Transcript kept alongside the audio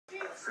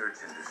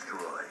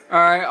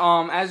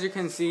Alright, as you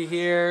can see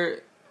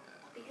here,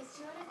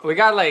 we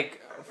got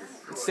like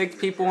 6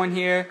 people in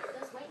here.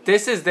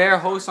 This is their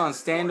host on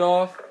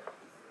standoff.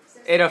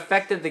 It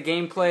affected the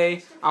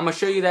gameplay. I'm gonna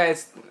show you that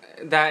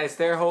it's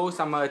their host.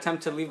 I'm gonna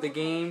attempt to leave the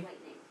game,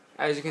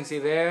 as you can see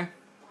there.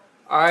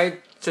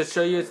 Alright, to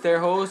show you it's their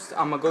host,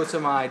 I'm gonna go to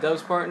my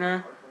dubs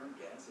partner,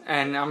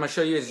 and I'm gonna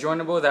show you it's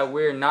joinable, that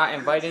we're not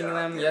inviting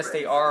them. Yes,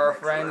 they are our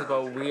friends,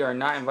 but we are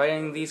not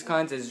inviting these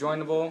cunts. It's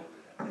joinable.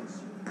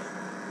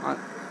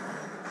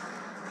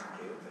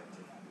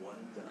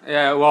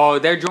 Yeah, well,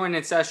 they're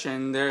joining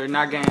session. They're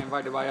not getting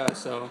invited by us,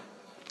 so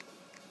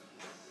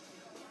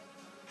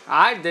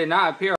I did not appear.